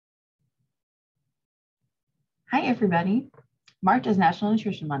Hi, everybody. March is National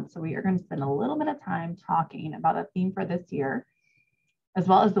Nutrition Month, so we are going to spend a little bit of time talking about a theme for this year, as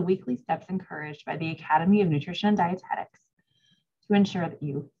well as the weekly steps encouraged by the Academy of Nutrition and Dietetics to ensure that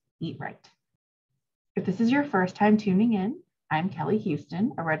you eat right. If this is your first time tuning in, I'm Kelly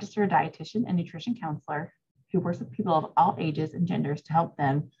Houston, a registered dietitian and nutrition counselor who works with people of all ages and genders to help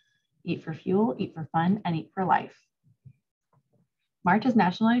them eat for fuel, eat for fun, and eat for life. March is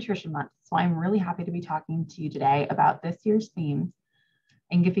National Nutrition Month, so I'm really happy to be talking to you today about this year's themes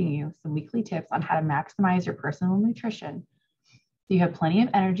and giving you some weekly tips on how to maximize your personal nutrition so you have plenty of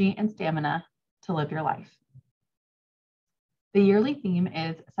energy and stamina to live your life. The yearly theme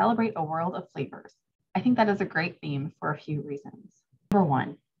is Celebrate a World of Flavors. I think that is a great theme for a few reasons. Number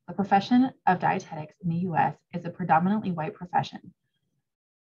one, the profession of dietetics in the US is a predominantly white profession.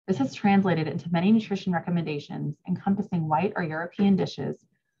 This has translated into many nutrition recommendations encompassing white or European dishes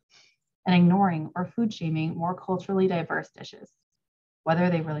and ignoring or food shaming more culturally diverse dishes, whether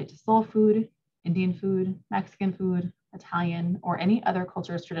they relate to soul food, Indian food, Mexican food, Italian, or any other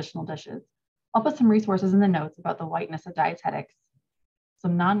culture's traditional dishes. I'll put some resources in the notes about the Whiteness of Dietetics.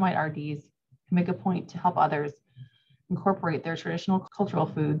 Some non-white RDs can make a point to help others incorporate their traditional cultural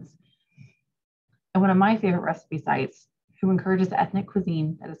foods. And one of my favorite recipe sites who encourages ethnic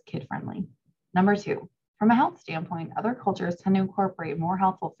cuisine that is kid-friendly. Number two, from a health standpoint, other cultures tend to incorporate more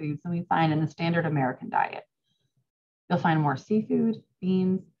healthful foods than we find in the standard American diet. You'll find more seafood,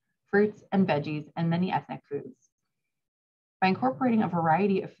 beans, fruits, and veggies, and many ethnic foods. By incorporating a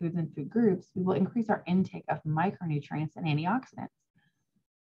variety of foods and food groups, we will increase our intake of micronutrients and antioxidants.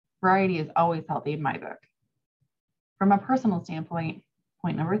 Variety is always healthy in my book. From a personal standpoint,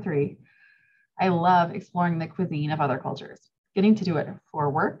 point number three, I love exploring the cuisine of other cultures. Getting to do it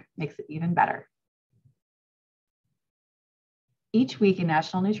for work makes it even better. Each week in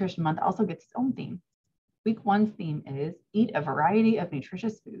National Nutrition Month also gets its own theme. Week one's theme is Eat a Variety of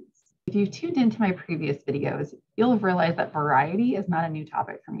Nutritious Foods. If you've tuned into my previous videos, you'll have realized that variety is not a new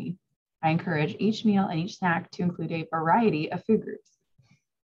topic for me. I encourage each meal and each snack to include a variety of food groups,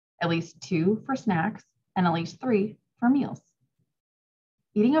 at least 2 for snacks and at least 3 for meals.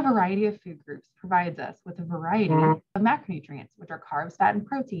 Eating a variety of food groups provides us with a variety of macronutrients, which are carbs, fat, and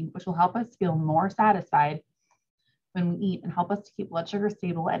protein, which will help us feel more satisfied when we eat and help us to keep blood sugar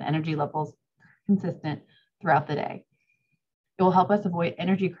stable and energy levels consistent throughout the day. It will help us avoid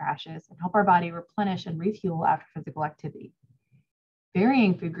energy crashes and help our body replenish and refuel after physical activity.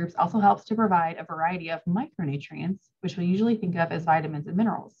 Varying food groups also helps to provide a variety of micronutrients, which we usually think of as vitamins and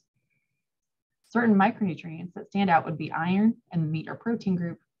minerals. Certain micronutrients that stand out would be iron in the meat or protein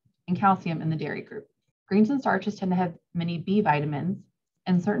group and calcium in the dairy group. Grains and starches tend to have many B vitamins,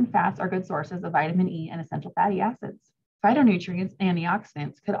 and certain fats are good sources of vitamin E and essential fatty acids. Phytonutrients and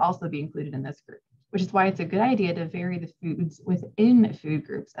antioxidants could also be included in this group, which is why it's a good idea to vary the foods within food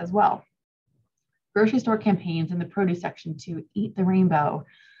groups as well. Grocery store campaigns in the produce section to Eat the Rainbow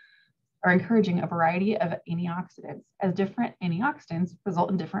are encouraging a variety of antioxidants, as different antioxidants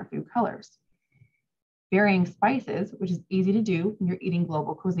result in different food colors. Varying spices, which is easy to do when you're eating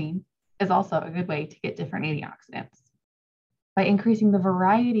global cuisine, is also a good way to get different antioxidants. By increasing the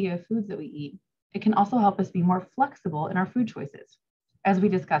variety of foods that we eat, it can also help us be more flexible in our food choices. As we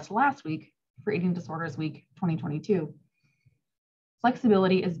discussed last week for Eating Disorders Week 2022,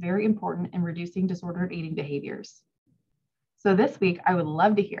 flexibility is very important in reducing disordered eating behaviors. So this week, I would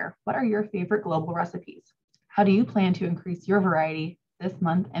love to hear, what are your favorite global recipes? How do you plan to increase your variety this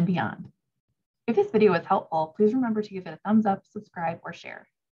month and beyond? If this video was helpful, please remember to give it a thumbs up, subscribe, or share.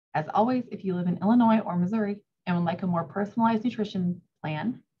 As always, if you live in Illinois or Missouri and would like a more personalized nutrition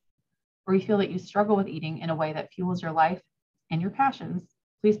plan, or you feel that you struggle with eating in a way that fuels your life and your passions,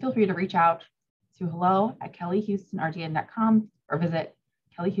 please feel free to reach out to hello@kellyhoustonrdn.com or visit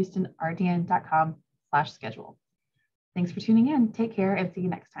kellyhoustonrdn.com/schedule. Thanks for tuning in. Take care and see you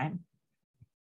next time.